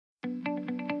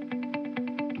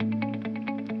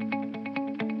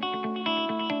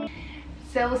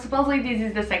So supposedly this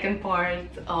is the second part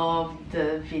of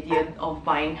the video of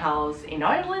buying house in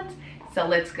Ireland. So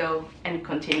let's go and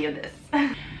continue this.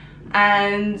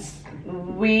 And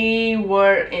we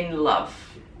were in love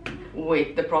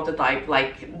with the prototype.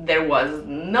 Like, there was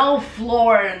no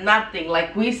floor, nothing.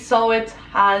 Like, we saw it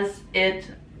as it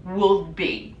would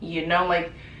be, you know,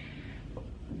 like,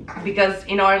 because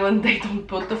in Ireland they don't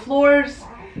put the floors,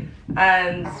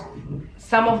 and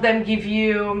some of them give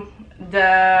you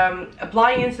the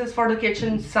appliances for the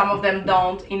kitchen, some of them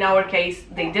don't. In our case,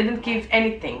 they didn't give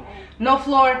anything. No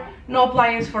floor, no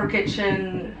appliance for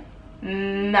kitchen,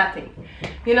 nothing,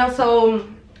 you know. So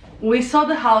we saw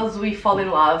the house, we fall in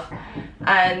love,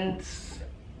 and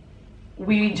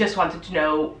we just wanted to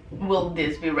know, will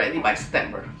this be ready by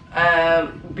September?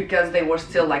 Because they were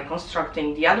still like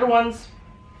constructing the other ones,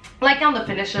 like on the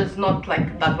finishes, not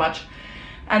like that much.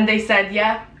 And they said,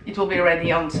 yeah, it will be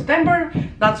ready on September.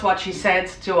 That's what she said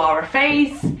to our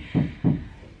face.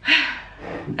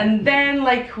 And then,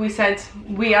 like, we said,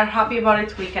 we are happy about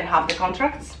it, we can have the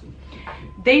contracts.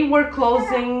 They were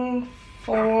closing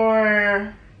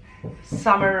for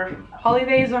summer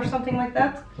holidays or something like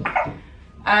that.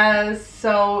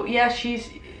 So yeah, she's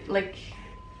like,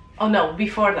 oh no,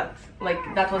 before that, like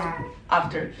that was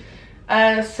after.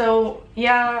 So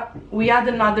yeah, we had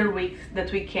another week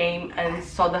that we came and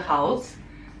saw the house,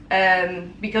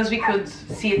 because we could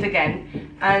see it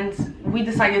again, and we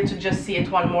decided to just see it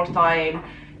one more time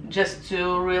just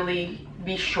to really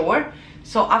be sure.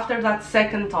 So after that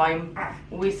second time,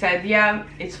 we said, yeah,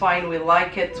 it's fine, we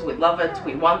like it, we love it,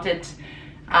 we want it,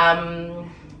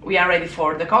 we are ready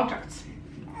for the contracts,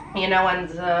 you know. And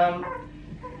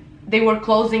they were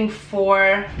closing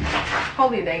for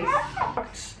holidays,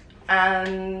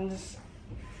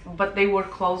 but they were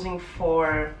closing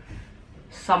for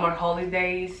summer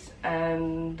holidays,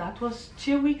 and that was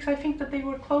 2 weeks, I think, that they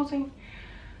were closing.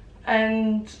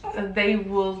 And they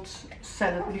would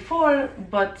sell it before,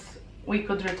 but we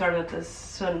could return it as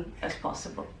soon as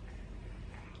possible.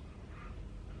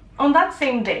 On that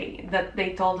same day that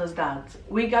they told us that,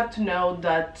 we got to know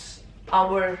that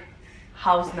our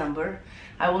house number,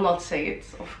 I will not say it,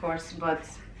 of course, but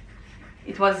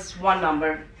it was one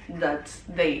number that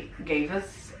they gave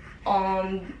us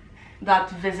on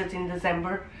that visit in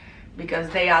December, because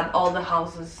they had all the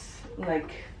houses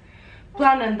like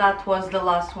planned, and that was the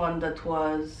last one that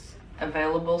was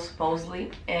available supposedly,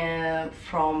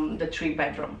 from the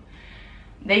 3-bedroom.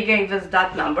 They gave us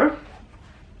that number,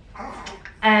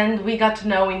 and we got to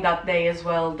know in that day as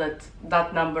well that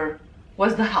that number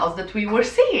was the house that we were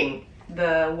seeing,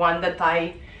 the one that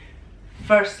I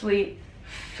firstly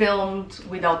filmed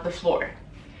without the floor.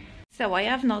 So I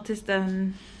have noticed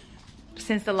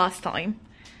since the last time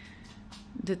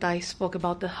that I spoke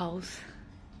about the house,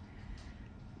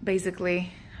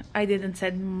 basically I didn't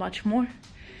say much more,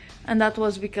 and that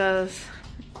was because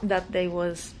that day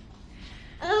was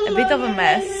a bit of a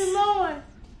mess.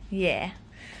 Yeah,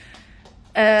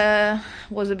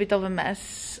 was a bit of a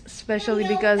mess, especially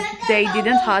because they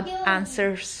didn't have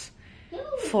answers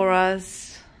for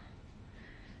us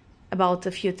about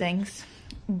a few things,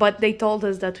 but they told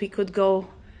us that we could go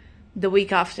the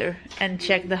week after and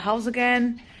check the house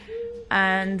again,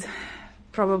 and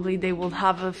probably they will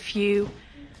have a few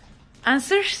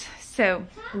answers. So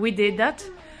we did that.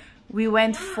 We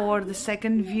went for the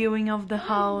second viewing of the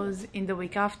house in the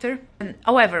week after.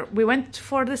 However, we went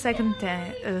for the second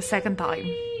time,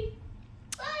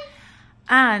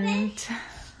 and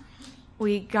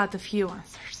we got a few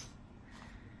answers.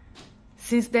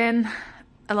 Since then,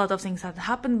 a lot of things had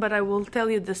happened, but I will tell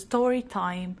you the story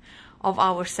time of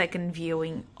our second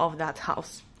viewing of that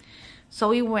house. So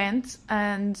we went,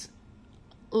 and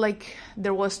like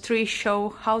there was 3 show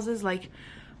houses, like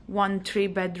 1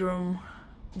 3-bedroom,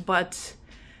 but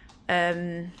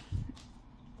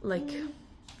like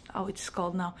how it's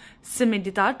called now,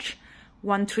 semi-detached,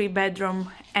 1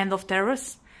 3-bedroom end of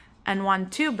terrace, and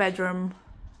 1 2-bedroom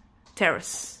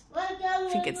terrace. I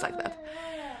think it's like that.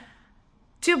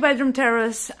 2-bedroom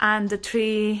terrace and the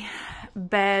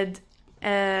 3-bed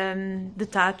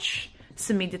detached,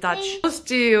 semi-detached. Those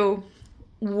 2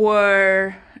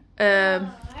 were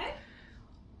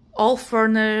all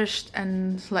furnished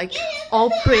and like all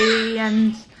pretty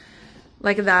and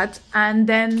like that. And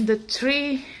then the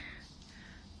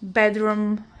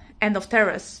 3-bedroom end of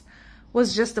terrace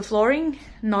was just the flooring,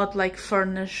 not like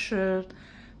furnished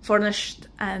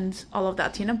and all of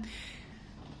that, you know.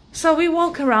 So we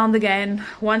walk around again,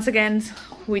 once again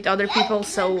with other people.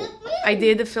 So I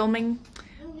did the filming,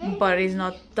 but it's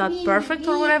not that perfect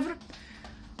or whatever.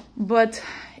 But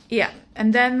yeah,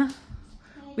 and then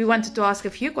we wanted to ask a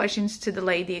few questions to the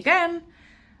lady again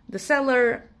the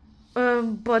seller,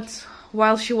 but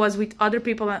while she was with other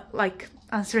people, like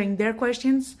answering their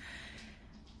questions,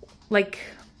 like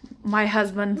my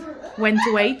husband went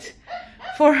to wait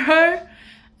for her,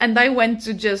 and I went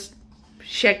to just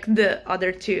check the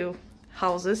other two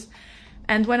houses.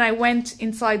 And when I went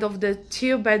inside of the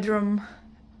 2-bedroom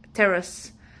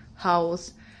terrace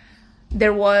house,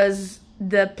 there was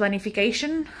the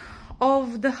planification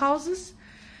of the houses.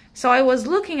 So I was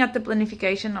looking at the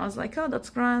planification, I was like, oh, that's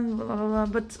grand, blah, blah, blah,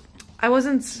 but I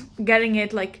wasn't getting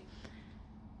it, like,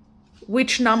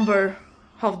 which number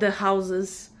of the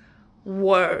houses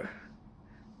were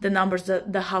the numbers,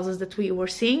 the houses that we were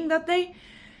seeing that day.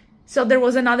 So there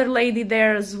was another lady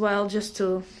there as well, just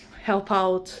to help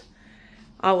out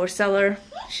our seller.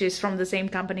 She's from the same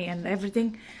company and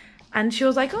everything. And she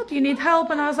was like, oh, do you need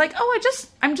help? And I was like, oh,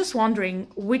 I'm just wondering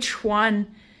which one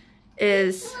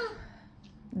is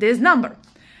this number.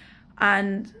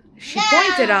 And she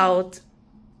pointed out,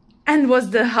 and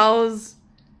was the house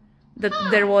that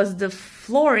there was the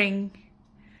flooring,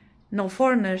 no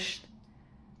furnished,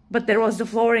 but there was the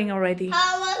flooring already.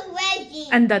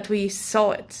 And that we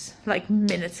saw it like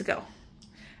minutes ago.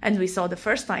 And we saw the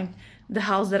first time the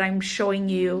house that I'm showing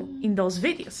you in those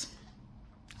videos.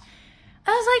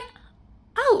 I was like,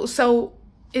 oh, so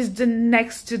is the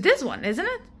next to this one, isn't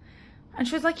it? And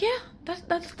she was like, yeah,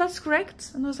 that's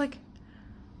correct. And I was like,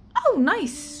 oh,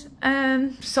 nice.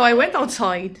 And so I went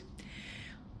outside.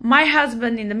 My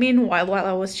husband, in the meanwhile, while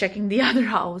I was checking the other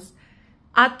house,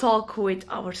 I talked with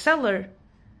our seller.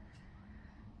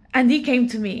 And he came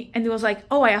to me and he was like,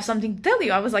 oh, I have something to tell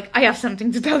you. I was like, I have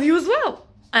something to tell you as well.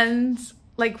 And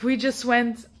like, we just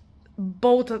went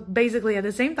both basically at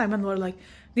the same time and we're like,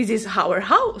 this is our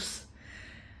house.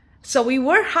 So we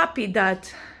were happy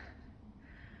that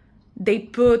they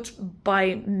put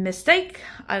by mistake,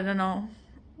 I don't know,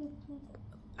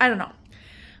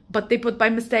 but they put by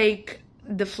mistake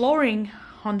the flooring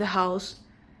on the house.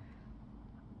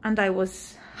 And I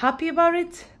was happy about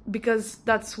it, because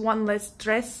that's one less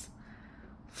stress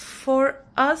for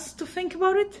us to think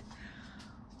about it.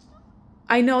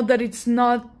 I know that it's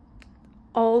not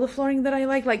all the flooring that I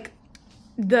like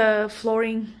the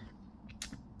flooring,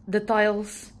 the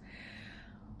tiles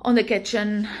on the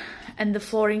kitchen and the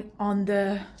flooring on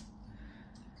the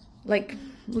like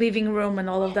living room and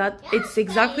all of that. It's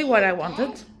exactly what I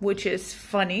wanted, which is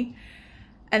funny.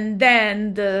 And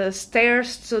then the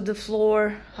stairs to the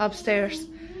floor upstairs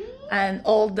and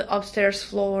all the upstairs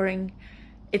flooring,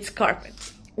 it's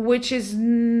carpet, which is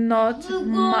not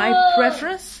my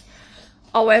preference.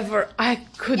 However, I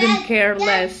couldn't care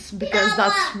less, because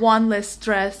that's one less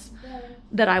stress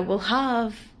that I will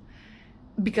have,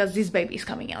 because this baby is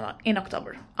coming out in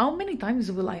October. How many times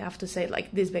will I have to say,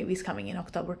 like, this baby is coming in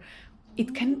October?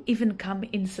 It can even come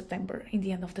in September, in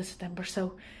the end of the September.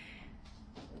 So,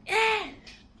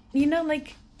 you know,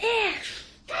 like,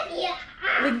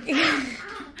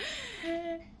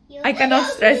 I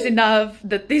cannot stress enough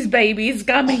that this baby is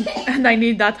coming and I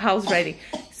need that house ready.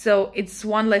 So it's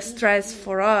one less stress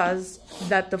for us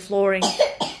that the flooring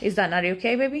is done. Are you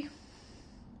okay, baby?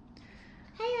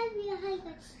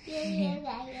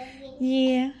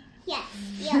 Yeah.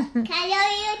 Yeah. Can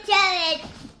you tell it?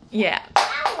 Yeah.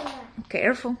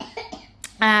 Careful.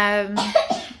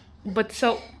 But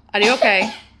so, are you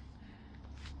okay?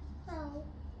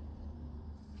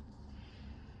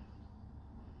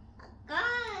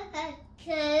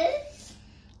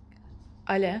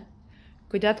 Olha,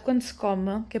 cuidado quando se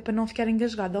come, que é para não ficar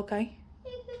engasgado, ok?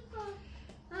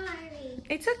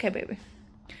 It's okay, baby.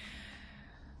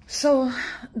 So,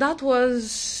 that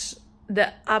was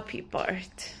the happy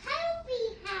part.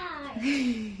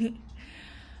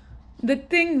 The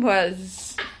thing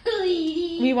was,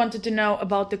 we wanted to know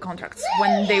about the contracts,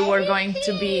 when they were going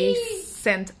to be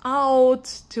sent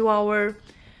out to our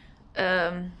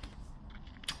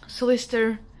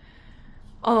solicitor,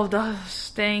 all of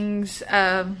those things.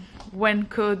 When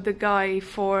could the guy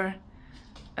for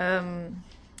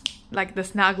like the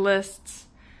snag lists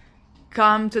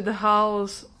come to the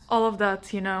house, all of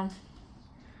that, you know.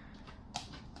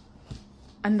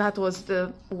 And that was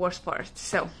the worst part.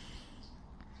 So,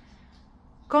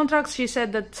 contracts, she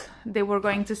said that they were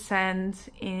going to send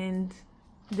in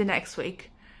the next week,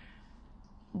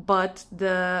 but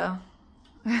the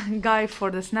guy for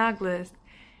the snag list,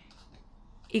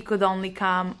 he could only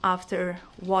come after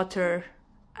water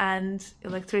and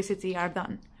electricity are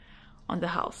done on the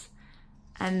house,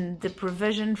 and the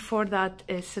provision for that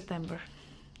is September.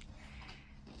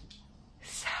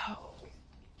 So,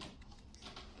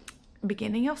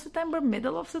 beginning of September,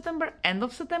 middle of September, end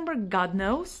of September, God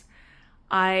knows.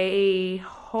 I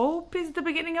hope it's the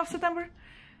beginning of September,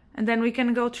 and then we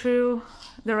can go through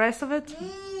the rest of it,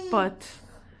 but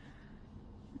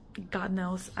God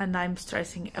knows, and I'm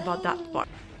stressing about that part.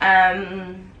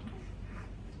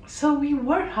 So we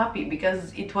were happy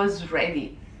because it was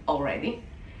ready already.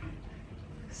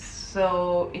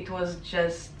 So it was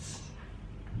just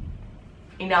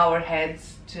in our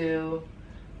heads to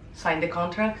sign the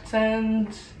contracts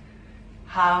and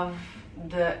have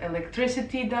the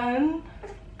electricity done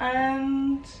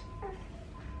and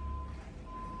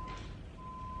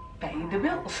pay the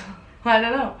bills. I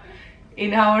don't know.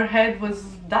 In our head was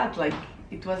that, like,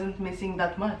 it wasn't missing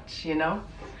that much, you know?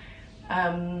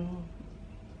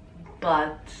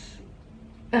 But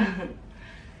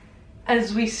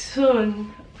as we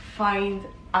soon find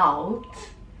out,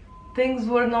 things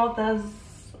were not as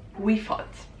we thought.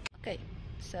 Okay,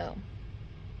 so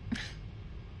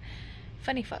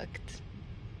funny fact,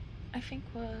 I think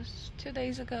was 2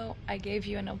 days ago I gave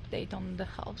you an update on the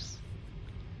house.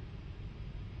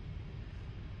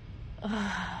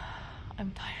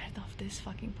 I'm tired of this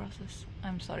fucking process.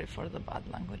 I'm sorry for the bad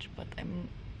language, but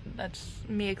that's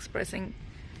me expressing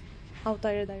how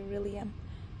tired I really am.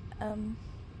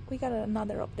 We got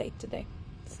another update today.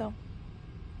 So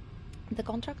the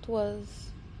contract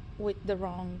was with the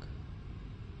wrong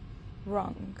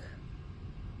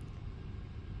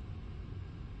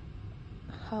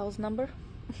house number.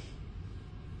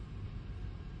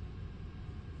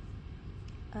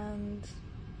 And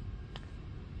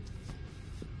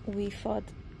we thought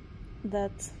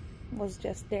that was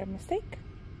just their mistake,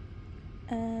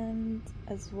 and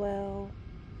as well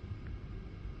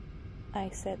I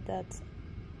said that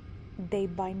they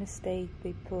by mistake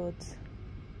they put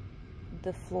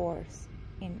the floors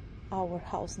in our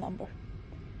house number.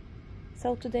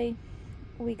 So today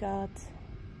we got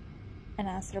an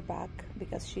answer back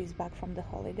because she's back from the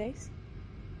holidays,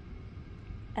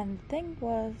 and the thing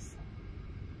was,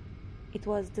 it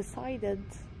was decided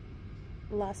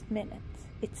last minute,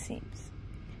 it seems,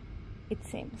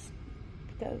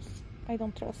 because I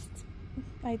don't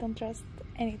trust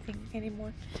anything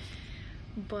anymore.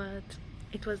 But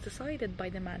it was decided by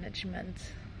the management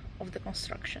of the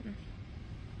construction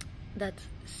that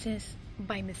since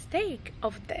by mistake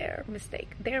of their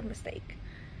mistake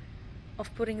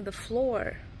of putting the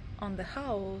floor on the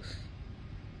house,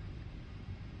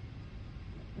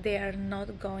 they are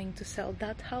not going to sell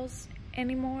that house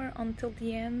anymore until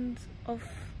the end of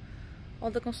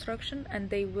all the construction, and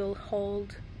they will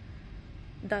hold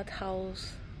that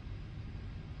house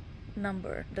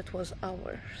number that was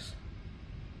ours.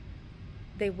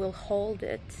 They will hold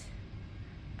it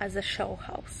as a show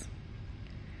house.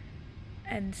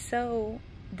 And so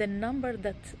the number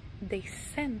that they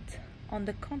sent on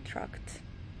the contract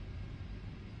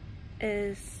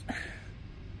is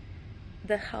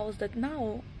the house that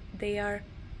now they are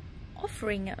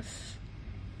offering us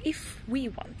if we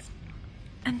want.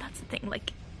 And that's the thing,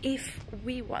 like, if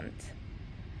we want,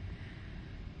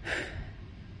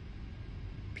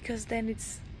 because then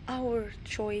it's our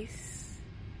choice.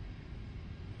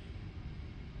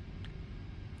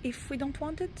 If we don't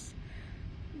want it,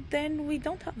 then we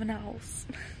don't have a house.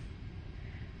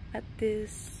 At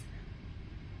this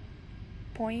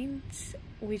point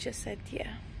we just said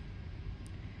yeah,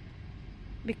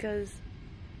 because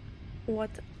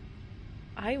what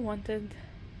I wanted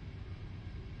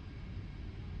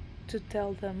to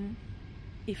tell them,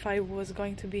 if I was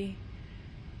going to be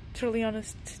truly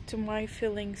honest to my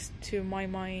feelings, to my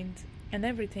mind and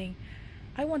everything,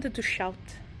 I wanted to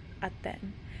shout at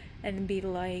them and be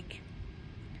like,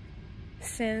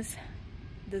 since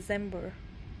December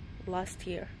last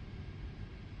year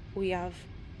we have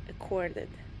accorded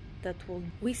that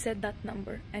we said that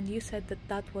number, and you said that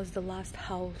that was the last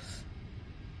house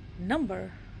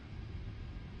number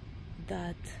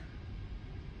that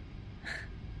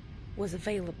was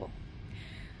available.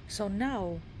 So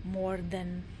now, more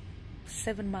than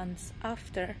 7 months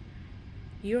after,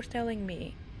 you're telling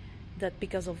me that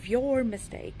because of your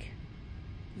mistake,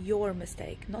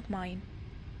 not mine,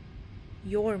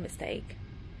 your mistake,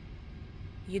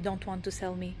 you don't want to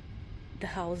sell me the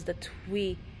house that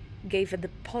we gave a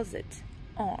deposit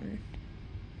on.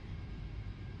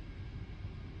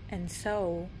 And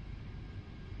so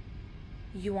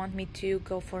you want me to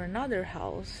go for another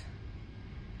house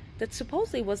that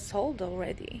supposedly was sold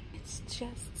already. It's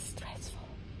just stressful.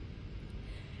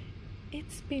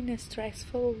 It's been a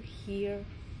stressful year,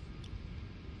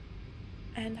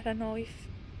 and I don't know if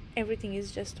everything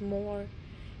is just more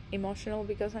emotional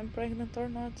because I'm pregnant or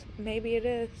not. Maybe it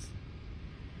is,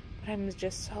 but I'm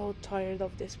just so tired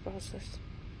of this process.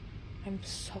 I'm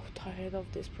so tired of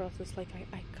this process. Like,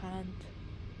 I can't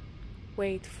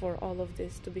wait for all of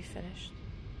this to be finished.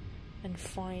 and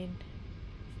fine,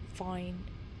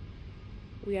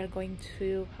 we are going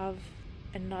to have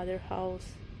another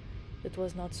house that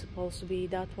was not supposed to be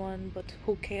that one, but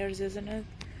who cares, isn't it?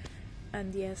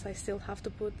 And yes, I still have to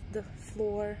put the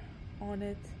floor on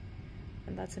it,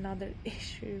 and that's another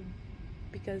issue,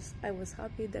 because I was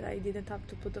happy that I didn't have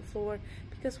to put the floor,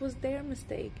 because it was their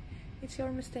mistake. It's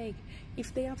your mistake.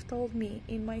 If they have told me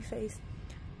in my face,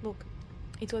 look,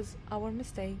 it was our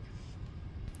mistake,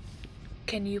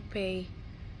 can you pay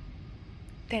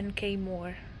 10k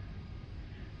more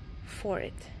for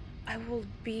it, I will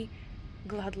be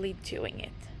gladly doing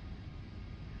it.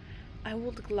 I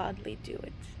would gladly do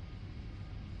it,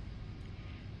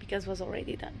 because it was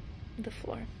already done, the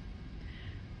floor.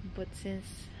 But since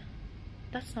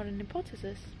that's not an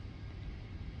hypothesis,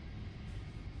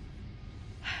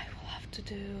 I will have to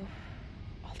do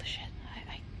all the shit.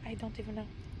 I don't even know.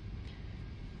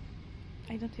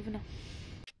 I don't even know.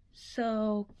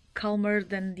 So calmer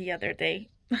than the other day.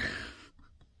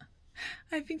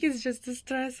 I think it's just the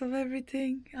stress of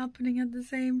everything happening at the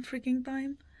same freaking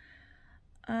time.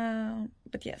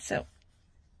 But yeah, so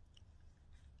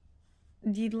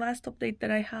the last update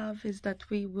that I have is that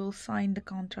we will sign the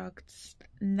contracts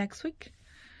next week,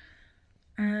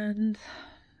 and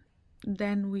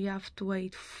then we have to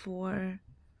wait for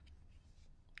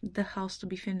the house to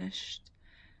be finished.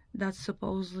 That's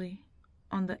supposedly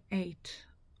on the 8th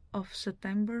of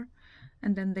September,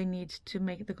 and then they need to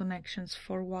make the connections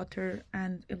for water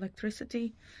and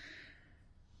electricity.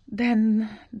 Then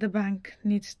the bank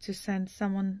needs to send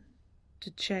someone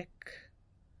to check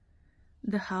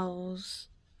the house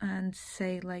and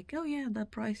say like, oh yeah, the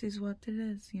price is what it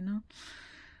is, you know.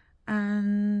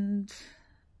 And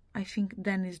I think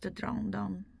then is the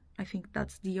down. I think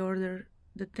that's the order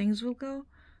that things will go,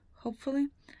 hopefully.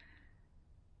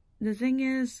 The thing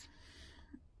is,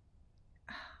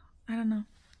 I don't know,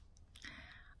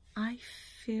 I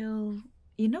feel,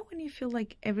 you know, when you feel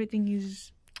like everything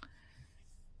is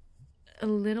a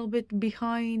little bit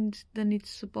behind than it's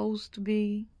supposed to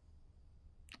be,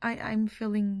 I'm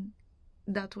feeling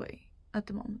that way at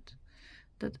the moment,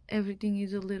 that everything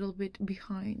is a little bit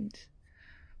behind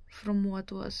from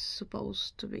what was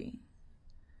supposed to be.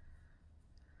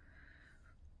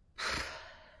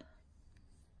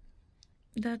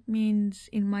 That means,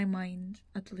 in my mind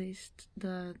at least,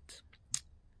 that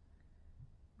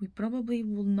we probably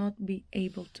will not be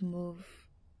able to move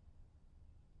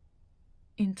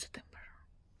in September.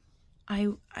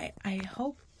 I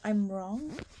hope I'm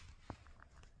wrong,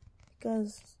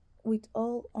 because with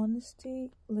all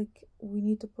honesty, like, we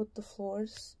need to put the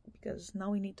floors, because now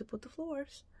we need to put the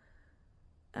floors.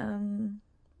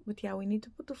 But yeah, we need to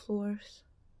put the floors,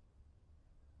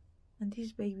 and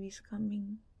this baby is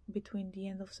coming between the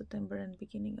end of September and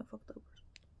beginning of October.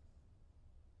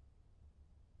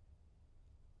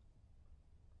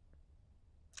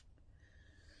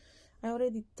 I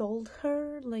already told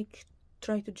her, like,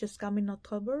 try to just come in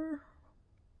October,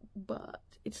 but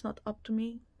it's not up to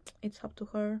me, it's up to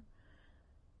her,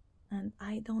 and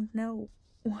I don't know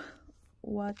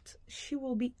what she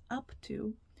will be up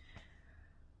to.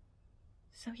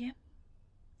 So yeah,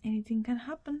 anything can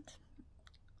happen,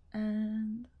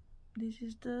 and this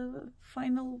is the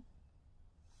final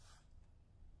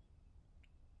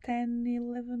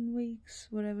 10-11 weeks,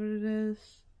 whatever it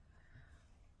is,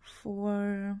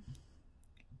 for,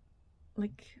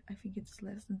 like, I think it's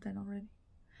less than 10 already.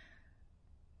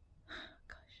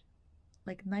 Gosh,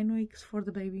 like 9 weeks for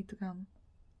the baby to come,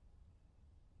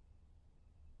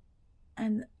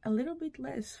 and a little bit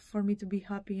less for me to be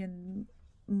happy and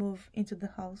move into the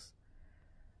house,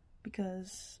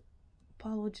 because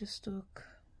Paulo just took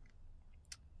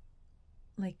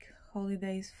like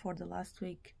holidays for the last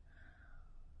week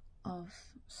of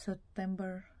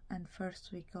September and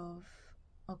first week of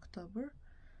October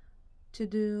to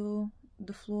do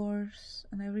the floors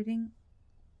and everything.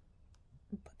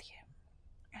 But yeah,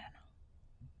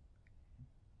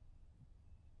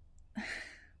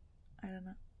 I don't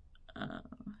know.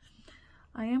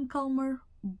 I am calmer,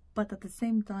 but at the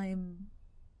same time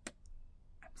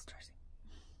I'm stressing,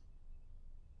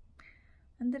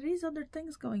 and there is other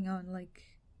things going on, like,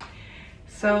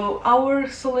 so our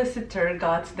solicitor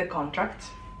got the contract,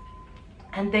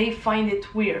 and they find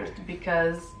it weird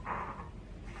because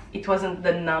it wasn't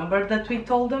the number that we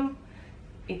told them,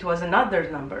 it was another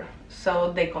number.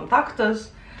 So they contact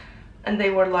us and they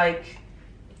were like,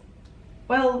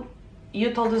 well,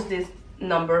 you told us this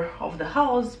number of the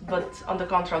house, but on the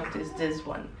contract is this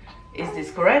one. Is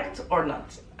this correct or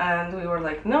not? And we were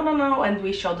like, no, and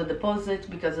we showed the deposit,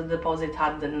 because the deposit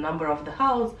had the number of the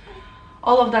house,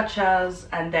 all of that jazz.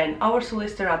 And then our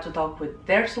solicitor had to talk with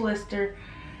their solicitor,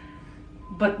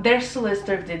 but their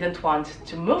solicitor didn't want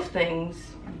to move things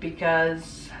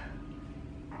because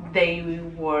they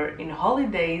were in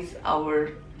holidays,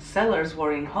 our sellers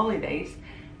were in holidays,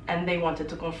 and they wanted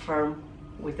to confirm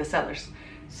with the sellers.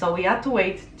 So we had to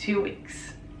wait 2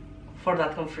 weeks for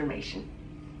that confirmation.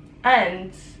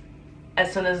 And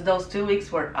as soon as those 2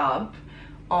 weeks were up,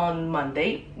 on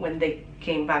Monday, when they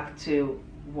came back to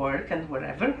work and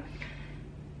whatever,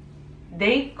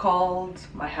 they called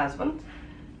my husband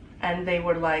and they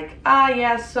were like,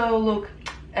 yeah, so look,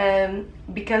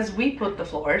 because we put the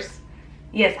floors,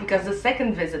 yes, because the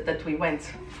second visit that we went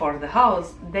for the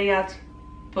house, they had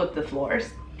put the floors,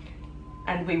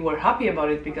 and we were happy about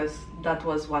it because that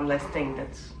was one less thing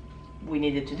that we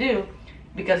needed to do,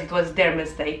 because it was their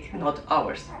mistake, not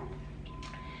ours.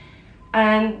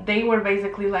 And they were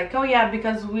basically like, oh yeah,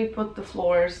 because we put the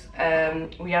floors,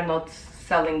 we are not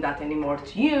selling that anymore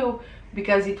to you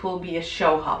because it will be a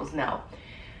show house now.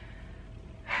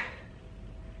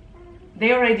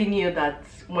 They already knew that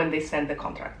when they sent the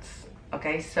contracts,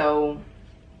 okay? So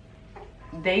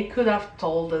they could have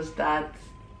told us that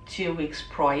 2 weeks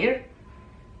prior,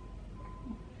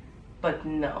 but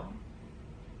no,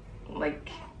 like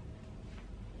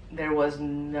there was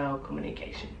no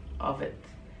communication of it.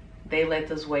 They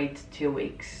let us wait 2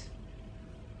 weeks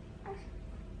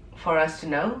for us to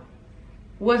know.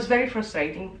 It was very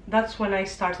frustrating. That's when I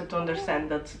started to understand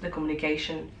that the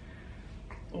communication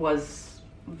was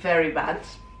very bad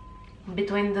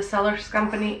between the seller's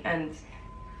company and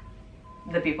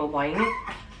the people buying it.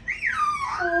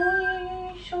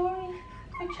 Oh, sorry,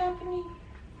 what's happening?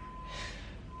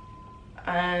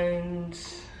 And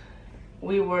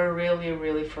we were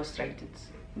really frustrated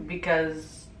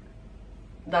because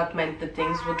that meant that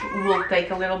things will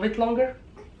take a little bit longer.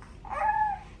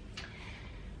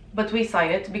 But we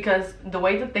signed it because the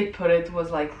way that they put it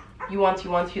was like, you want,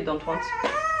 you don't want,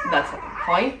 that's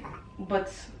fine.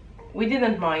 But we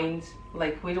didn't mind,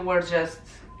 like we were just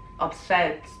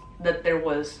upset that there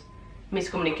was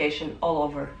miscommunication all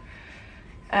over.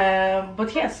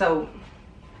 But yeah, so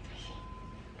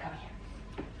come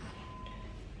here.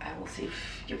 I will see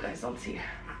if you guys don't see her.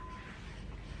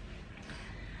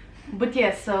 But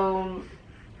yeah, so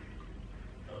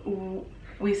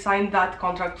we signed that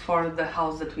contract for the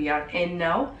house that we are in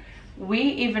now. We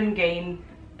even gained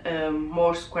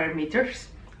more square meters,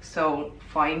 so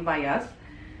fine by us,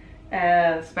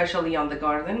 especially on the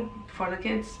garden for the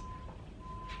kids.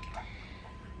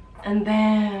 And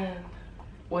then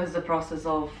was the process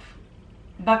of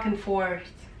back and forth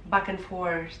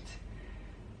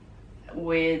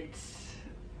with,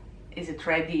 is it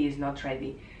ready, is not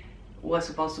ready. Was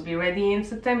supposed to be ready in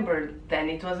September, then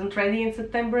it wasn't ready in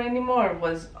September anymore, it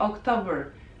was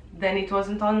October, then it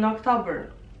wasn't on October,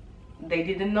 they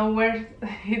didn't know where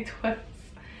it was,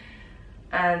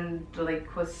 and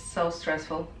like was so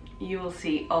stressful. You will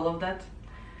see all of that.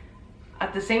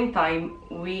 At the same time,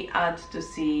 we had to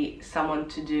see someone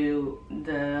to do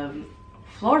the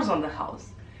floors on the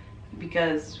house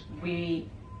because we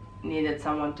needed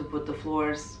someone to put the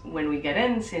floors when we get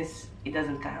in, since it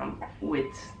doesn't come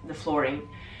with the flooring.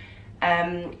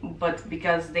 But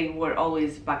because they were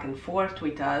always back and forth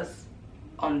with us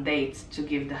on dates to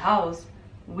give the house,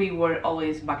 we were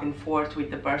always back and forth with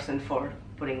the person for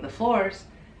putting the floors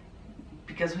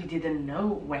because we didn't know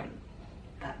when.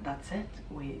 That's it.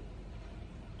 We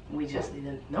just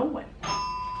didn't know when.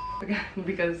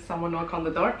 Because someone knocked on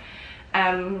the door.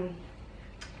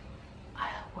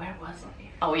 Where was I?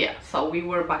 Oh yeah, so we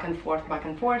were back and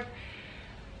forth.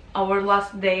 Our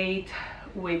last date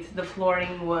with the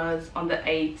flooring was on the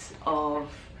 8th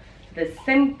of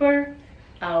December.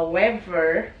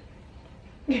 However,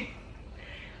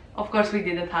 of course we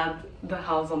didn't have the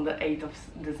house on the 8th of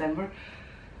December.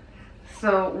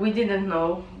 So we didn't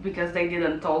know because they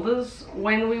didn't told us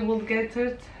when we would get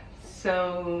it.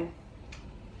 So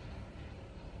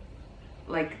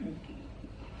like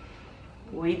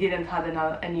we didn't have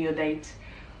a new date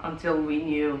until we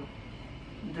knew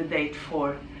the date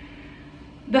for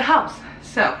the house.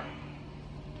 So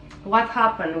what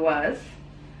happened was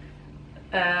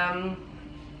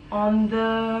on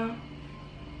the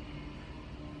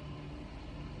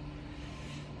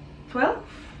 12th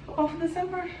of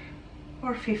December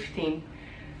or 15th,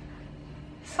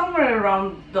 somewhere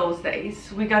around those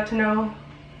days, we got to know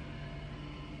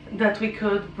that we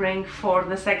could bring for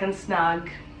the second snag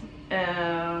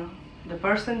the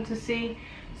person to see.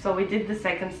 So we did the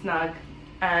second snag,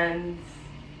 and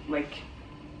like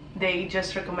they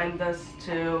just recommend us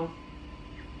to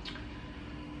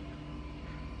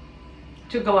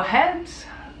go ahead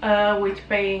with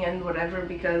paying and whatever,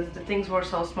 because the things were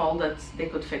so small that they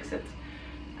could fix it.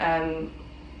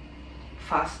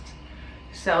 fast.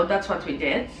 So that's what we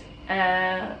did.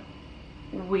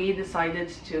 We decided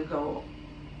to go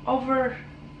over.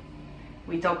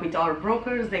 We talked with our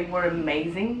brokers. They were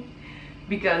amazing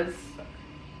because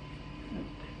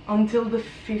until the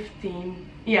 15th,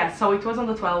 yeah, so it was on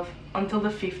the 12th, until the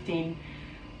 15th,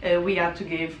 we had to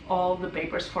give all the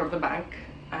papers for the bank,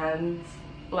 and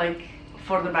like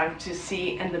for the bank to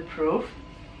see and approve.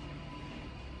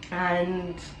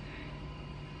 And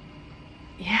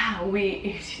yeah,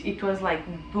 it was like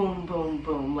boom, boom,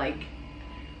 boom. Like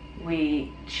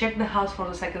we checked the house for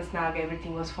the second snag,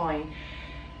 everything was fine.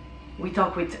 We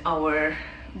talked with our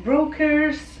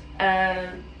brokers,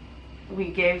 we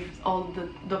gave all the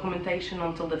documentation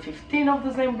until the 15th of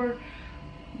December.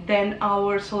 Then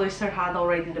our solicitor had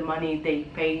already the money. They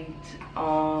paid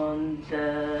on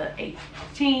the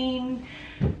 18th,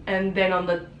 and then on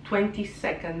the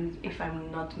 22nd, if I'm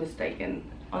not mistaken,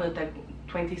 on the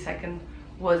 22nd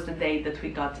was the day that we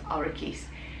got our keys.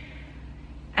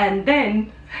 And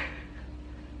then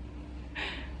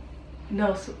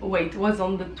no, wait, it was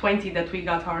on the 20th that we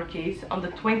got our keys. On the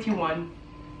 21st,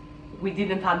 we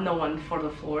didn't have no one for the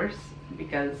floors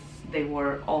because they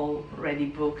were already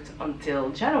booked until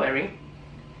January.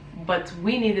 But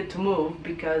we needed to move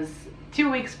because 2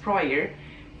 weeks prior,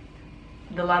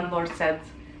 the landlord said,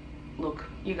 look,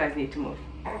 you guys need to move.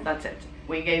 That's it.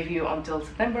 We gave you until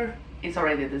September. It's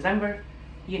already December.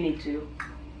 You need to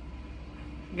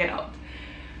get out.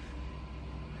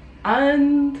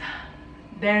 And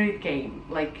there it came.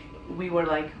 Like, we were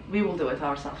like, we will do it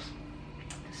ourselves.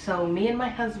 So me and my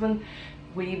husband,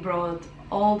 we brought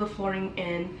all the flooring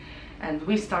in and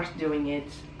we started doing it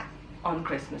on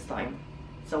Christmas time.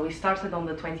 So we started on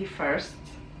the 21st,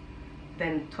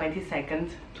 then 22nd,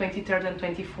 23rd and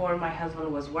 24th my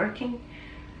husband was working.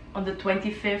 On the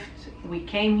 25th we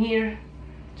came here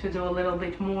to do a little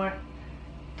bit more.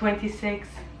 26th,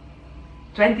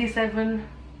 27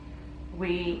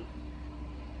 we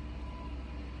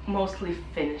mostly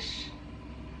finish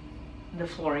the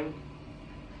flooring,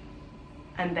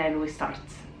 and then we start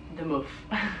the move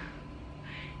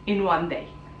in one day.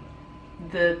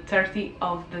 The 30th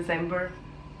of December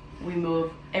we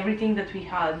moved everything that we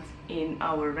had in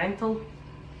our rental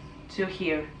to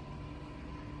here,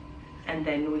 and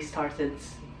then we started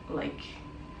like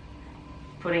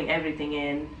putting everything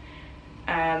in.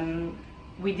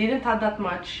 We didn't have that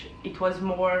much. It was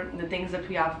more the things that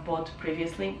we have bought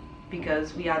previously,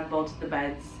 because we had bought the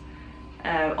beds,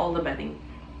 all the bedding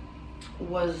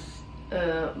was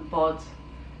bought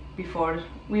before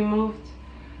we moved,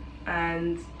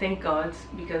 and thank God,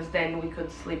 because then we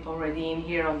could sleep already in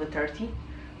here on the 30th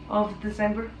of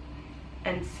December.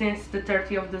 And since the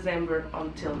 30th of December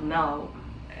until now,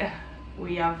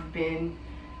 we have been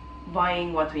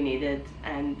buying what we needed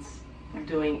and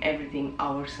doing everything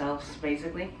ourselves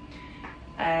basically.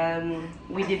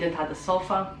 We didn't have a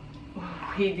sofa,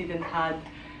 we didn't have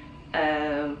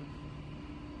a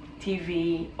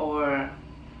TV or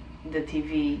the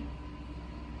TV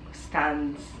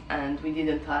stands, and we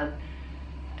didn't have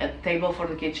a table for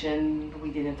the kitchen. We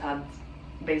didn't have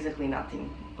basically nothing.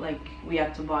 Like, we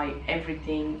had to buy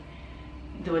everything,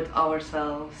 do it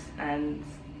ourselves, and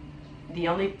the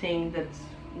only thing that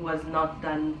was not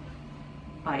done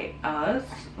by us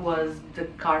was the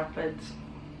carpet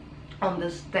on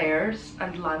the stairs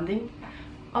and landing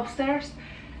upstairs.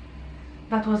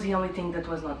 That was the only thing that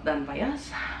was not done by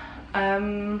us.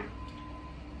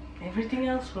 Everything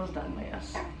else was done by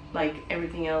us. Like,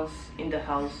 everything else in the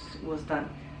house was done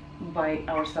by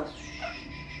ourselves.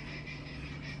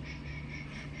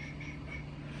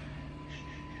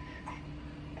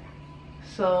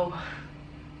 So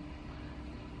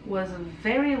was a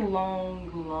very long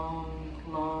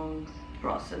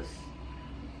process.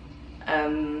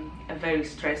 A very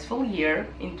stressful year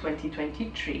in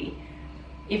 2023,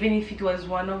 even if it was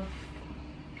one of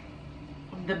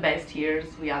the best years.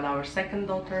 We had our second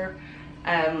daughter,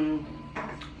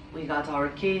 we got our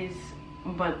kids,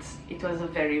 but it was a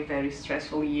very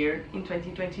stressful year in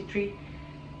 2023.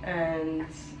 And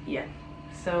yeah,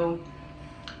 so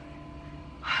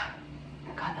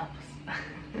God help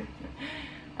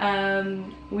us.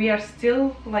 We are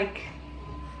still like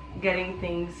getting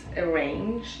things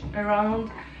arranged around.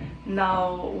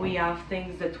 Now we have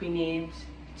things that we need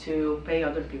to pay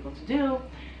other people to do,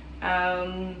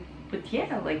 but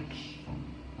yeah, like,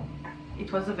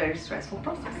 it was a very stressful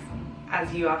process,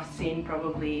 as you have seen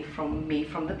probably from me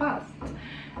from the past.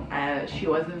 She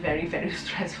was a very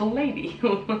stressful lady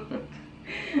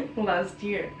last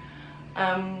year.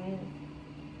 In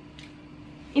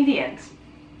the end,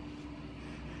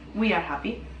 we are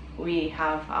happy. We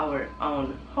have our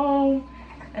own home,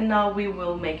 and now we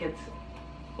will make it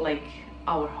like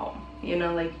our home, you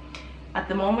know, like at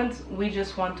the moment we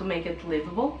just want to make it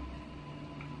livable,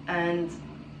 and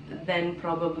then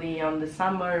probably on the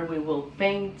summer we will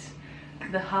paint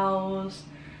the house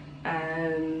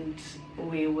and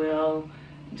we will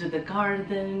do the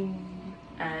garden,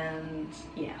 and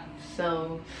yeah,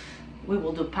 so we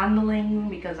will do paneling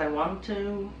because I want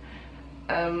to.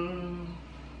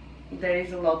 There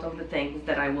is a lot of the things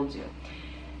that I will do.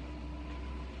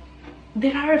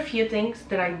 There are a few things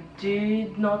that I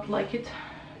did not like it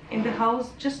in the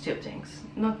house, just 2 things,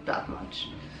 not that much.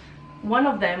 One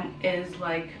of them is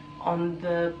like on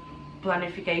the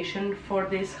planification for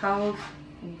this house,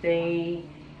 they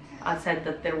said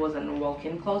that there was a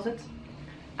walk-in closet.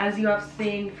 As you have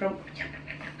seen from,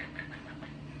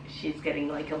 she's getting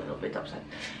like a little bit upset.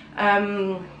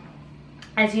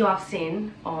 As you have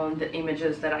seen on the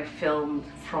images that I filmed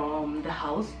from the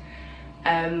house,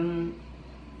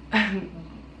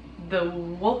 the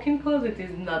walk-in closet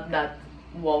is not that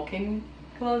walk-in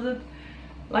closet.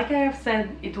 Like I have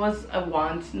said, it was a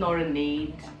want, not a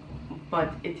need,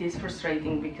 but it is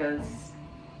frustrating because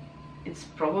it's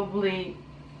probably,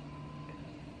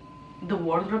 the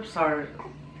wardrobes are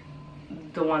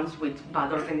the ones with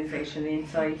bad organization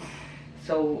inside,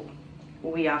 so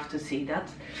we have to see that.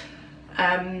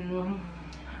 And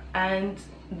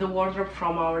the wardrobe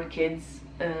from our kids'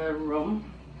 room,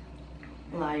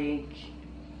 like,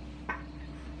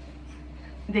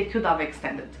 they could have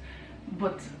extended,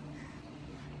 but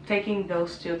taking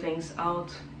those 2 things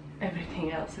out,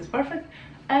 everything else is perfect,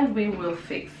 and we will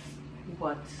fix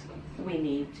what we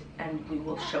need and we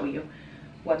will show you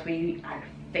what we are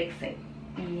fixing.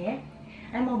 Yeah,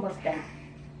 I'm almost done.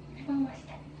 I'm almost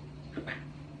done.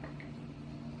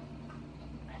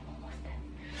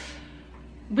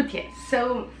 But yes,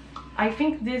 so I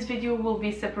think this video will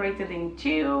be separated in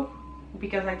 2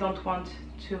 because I don't want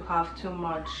to have too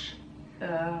much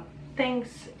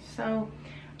things. So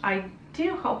I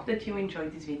do hope that you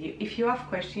enjoyed this video. If you have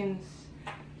questions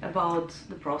about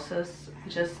the process,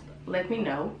 just let me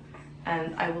know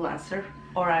and I will answer,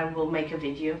 or I will make a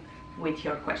video with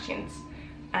your questions,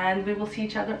 and we will see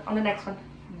each other on the next one.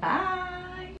 Bye.